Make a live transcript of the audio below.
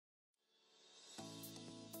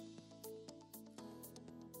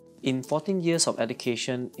In 14 years of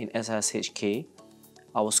education in SISHK,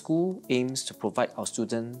 our school aims to provide our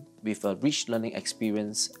students with a rich learning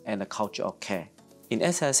experience and a culture of care. In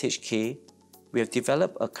SISHK, we have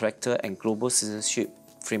developed a character and global citizenship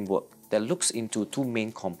framework that looks into two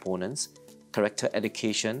main components: character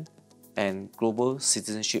education and global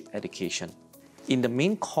citizenship education. In the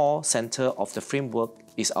main core center of the framework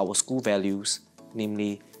is our school values,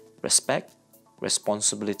 namely respect,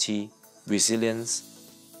 responsibility, resilience,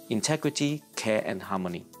 integrity, care, and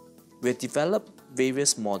harmony. We have developed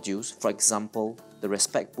various modules, for example, the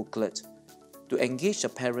Respect booklet, to engage the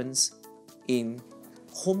parents in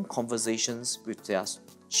home conversations with their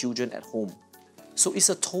children at home. So it's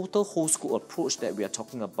a total whole school approach that we are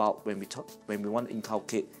talking about when we want to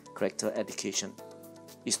inculcate character education.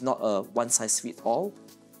 It's not a one-size-fits-all,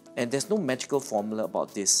 and there's no magical formula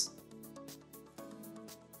about this.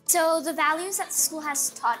 So the values that the school has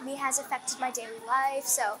taught me has affected my daily life,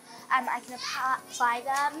 so I can apply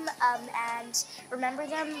them and remember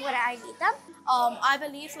them when I need them. I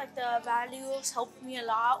believe the values help me a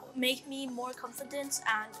lot, make me more confident,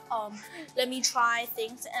 and let me try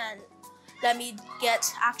things and let me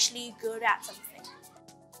get actually good at something.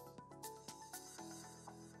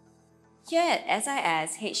 Here at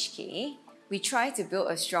SISHK, we try to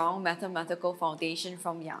build a strong mathematical foundation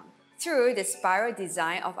from young. Through the spiral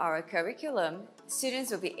design of our curriculum, students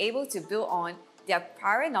will be able to build on their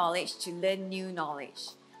prior knowledge to learn new knowledge,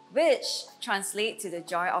 which translates to the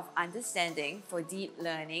joy of understanding for deep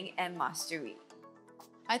learning and mastery.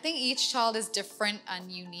 I think each child is different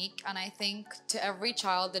and unique, and I think to every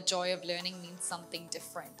child, the joy of learning means something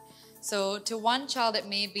different. So to one child, it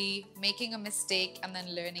may be making a mistake and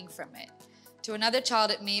then learning from it. To another child,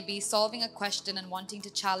 it may be solving a question and wanting to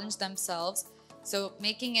challenge themselves, so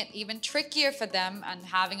making it even trickier for them and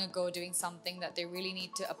having a go doing something that they really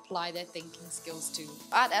need to apply their thinking skills to.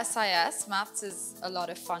 At SIS, maths is a lot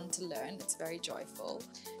of fun to learn. It's very joyful.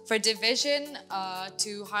 For division,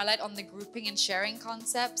 to highlight on the grouping and sharing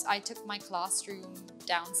concepts, I took my classroom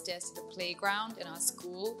downstairs to the playground in our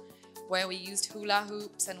school, where we used hula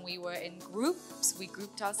hoops and we were in groups. We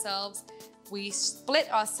grouped ourselves, we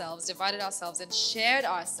split ourselves, divided ourselves, and shared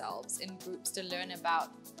ourselves in groups to learn about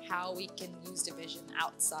how we can use division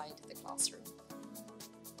outside the classroom.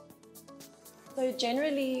 So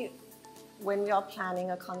generally, when we are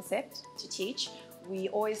planning a concept to teach, we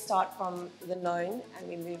always start from the known and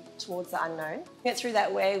we move towards the unknown. Through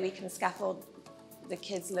that way, we can scaffold the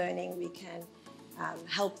kids' learning, we can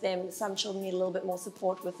help them. Some children need a little bit more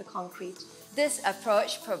support with the concrete. This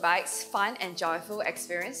approach provides fun and joyful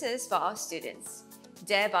experiences for our students,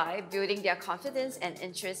 thereby building their confidence and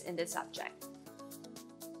interest in the subject.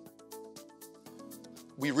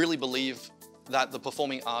 We really believe that the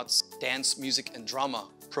performing arts, dance, music and drama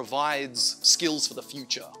provides skills for the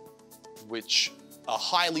future, which are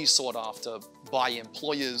highly sought after by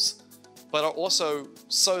employers, but are also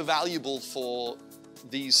so valuable for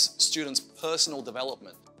these students' personal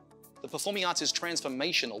development. The performing arts is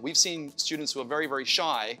transformational. We've seen students who are very, very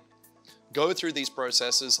shy go through these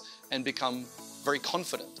processes and become very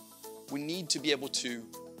confident. We need to be able to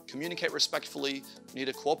communicate respectfully, we need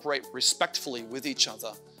to cooperate respectfully with each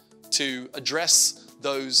other to address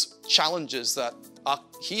those challenges that are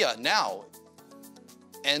here now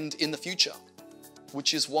and in the future,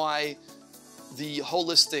 which is why the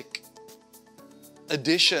holistic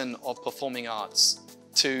addition of performing arts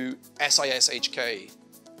to SISHK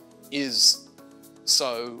is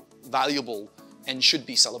so valuable and should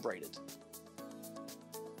be celebrated.